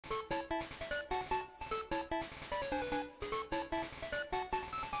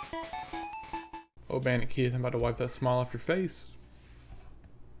Oh, Bandit Keith, I'm about to wipe that smile off your face.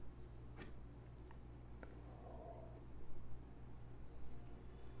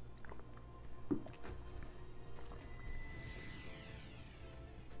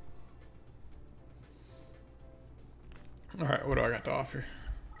 Alright, what do I got to offer?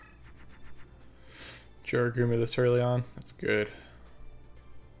 Jaraguma this early on? That's good.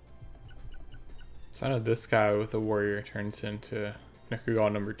 So I know this guy with the warrior turns into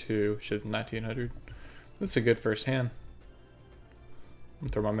Nikugal number 2, which is 1900. This is a good first hand. I'm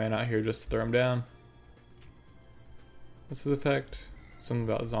gonna throw my man out here just to throw him down. What's his effect? Something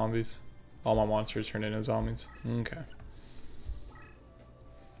about zombies. All my monsters turn into zombies. Okay.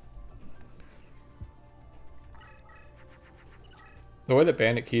 The way that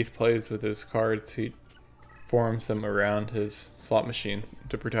Bandit Keith plays with his cards, he forms them around his slot machine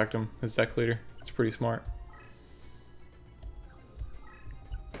to protect him, his deck leader. It's pretty smart.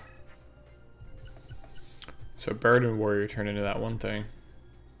 So Bird and Warrior turn into that one thing.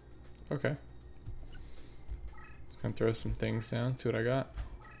 Okay. Just gonna throw some things down, see what I got.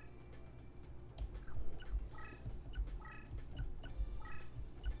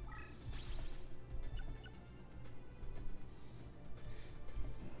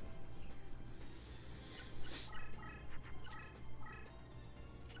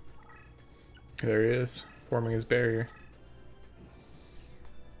 There he is, forming his barrier.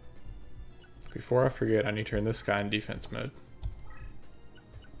 Before I forget, I need to turn this guy in defense mode.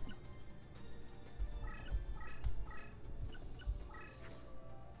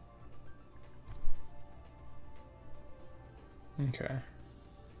 Okay.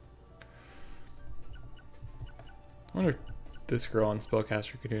 I wonder if this girl on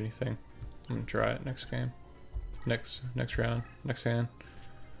Spellcaster could do anything. I'm gonna try it next game. Next round, next hand.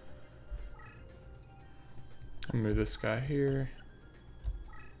 I'll move this guy here.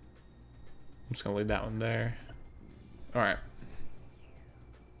 I'm just gonna leave that one there. Alright.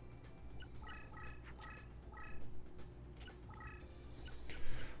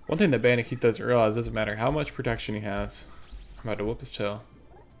 One thing that Bandit Keith doesn't realize, doesn't matter how much protection he has. I'm about to whoop his tail.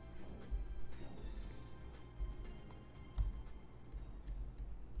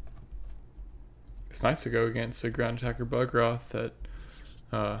 It's nice to go against a ground attacker Bugroth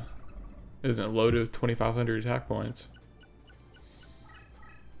that isn't loaded with 2,500 attack points.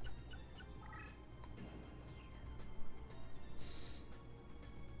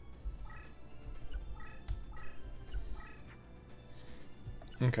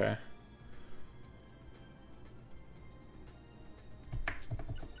 Okay.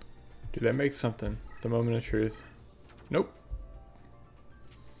 Dude, that makes something. The moment of truth. Nope.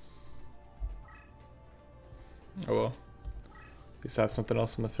 Oh well. At least I have something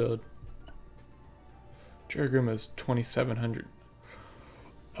else in the field. Jaraguma is 2,700.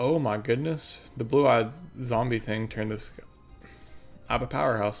 Oh my goodness. The blue-eyed zombie thing turned this... I have a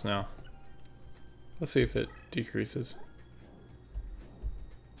powerhouse now. Let's see if it decreases.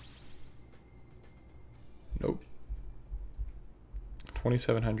 Nope.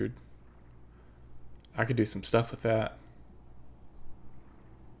 2,700. I could do some stuff with that.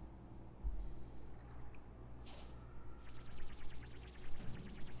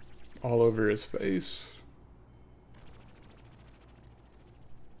 All over his face.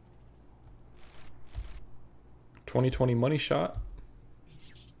 $20 money shot.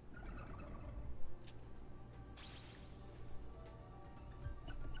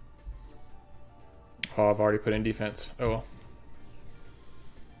 Oh, I've already put in defense. Oh well.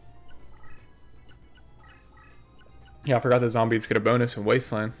 Yeah, I forgot the zombies get a bonus in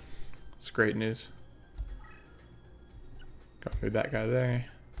Wasteland. It's great news. Gotta move that guy there.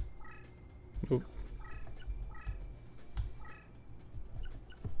 Nope.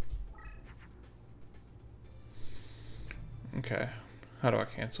 Okay. How do I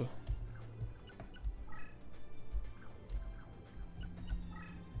cancel?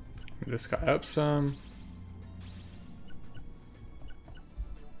 Move this guy up some.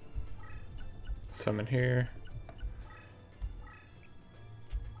 Summon here.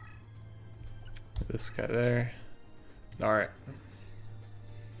 This guy there. Alright.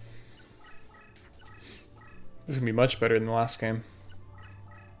 This is gonna be much better than the last game.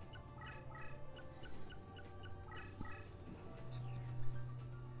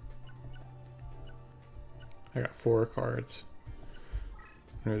 I got 4 cards.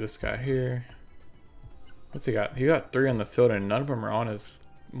 Move this guy here. What's he got? He got 3 on the field and none of them are on his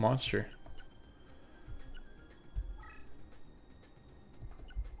monster.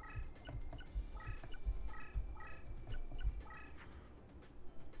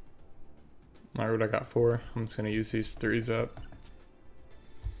 Alright, what I got 4. I'm just gonna use these 3s up.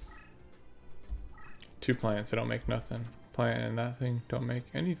 2 plants, they don't make nothing. Plant and that thing don't make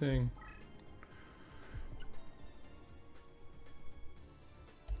anything.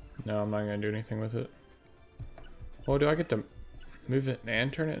 No, I'm not gonna do anything with it. Well, do I get to move it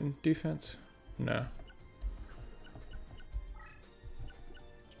and turn it in defense? No.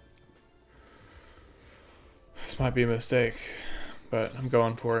 This might be a mistake, but I'm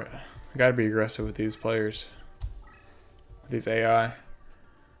going for it. I gotta be aggressive with these players. These AI.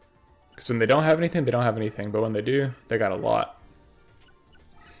 Because when they don't have anything, they don't have anything. But when they do, they got a lot.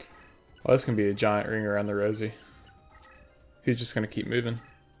 Oh, this can be a giant ring around the rosy. He's just gonna keep moving.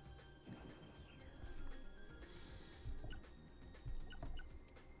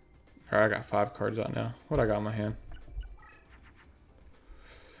 Alright, I got 5 cards out now. What I got in my hand?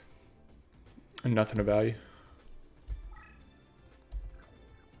 And nothing of value.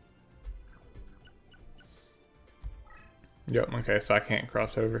 Yep, okay, so I can't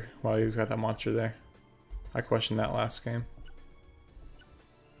cross over while he's got that monster there. I questioned that last game.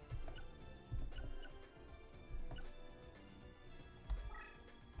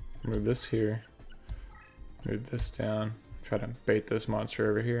 Move this here. Move this down. Try to bait this monster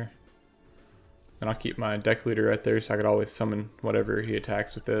over here. And I'll keep my deck leader right there so I could always summon whatever he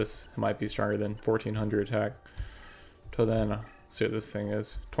attacks with this. It might be stronger than 1400 attack. Till then, I'll see what this thing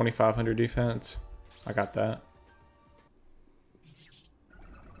is. 2500 defense. I got that.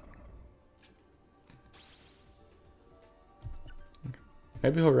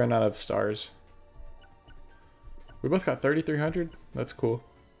 Maybe he'll run out of stars. We both got 3300? That's cool.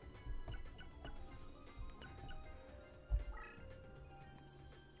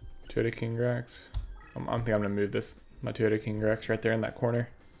 Toyota King Rex. I think I'm gonna move this, my Toyota King Rex right there in that corner.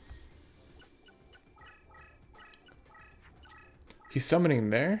 He's summoning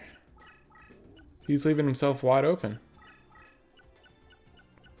there? He's leaving himself wide open.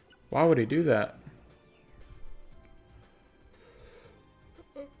 Why would he do that?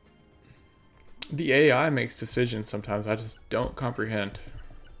 The AI makes decisions sometimes I just don't comprehend.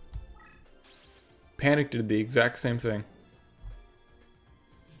 Panic did the exact same thing.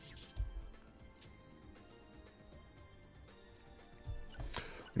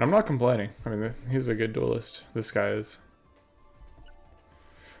 And I'm not complaining. I mean, he's a good duelist. This guy is.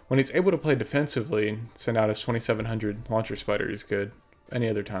 When he's able to play defensively and send out his 2700 launcher spider, he's good. Any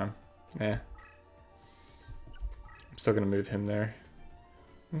other time, eh. I'm still gonna move him there.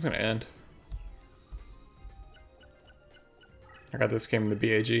 I'm just gonna end. I got this game in the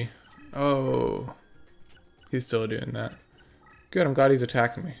BAG. Oh, he's still doing that. Good, I'm glad he's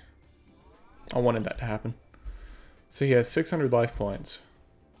attacking me. I wanted that to happen. So he has 600 life points.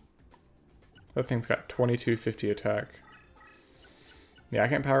 That thing's got 2250 attack. Yeah, I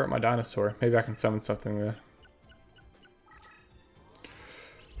can't power up my dinosaur. Maybe I can summon something though.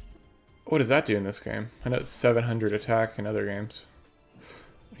 What does that do in this game? I know it's 700 attack in other games.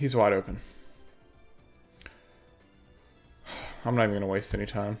 He's wide open. I'm not even going to waste any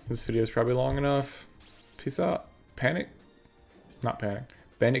time. This video is probably long enough. Peace out. Panic? Not Panic.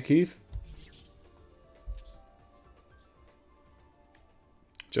 Bandit Keith?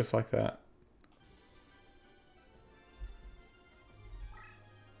 Just like that.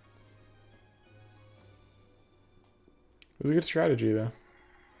 It was a good strategy though.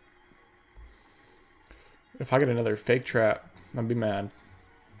 If I get another fake trap, I'd be mad.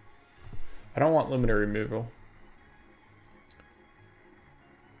 I don't want limiter removal.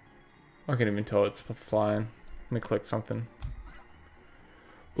 I can't even tell it's flying. Let me click something.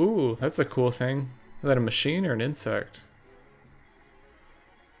 Ooh, that's a cool thing. Is that a machine or an insect?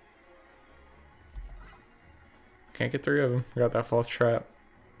 Can't get 3 of them. Got that false trap.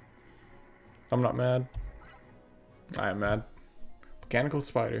 I'm not mad. I am mad. Mechanical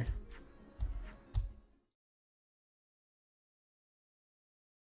spider.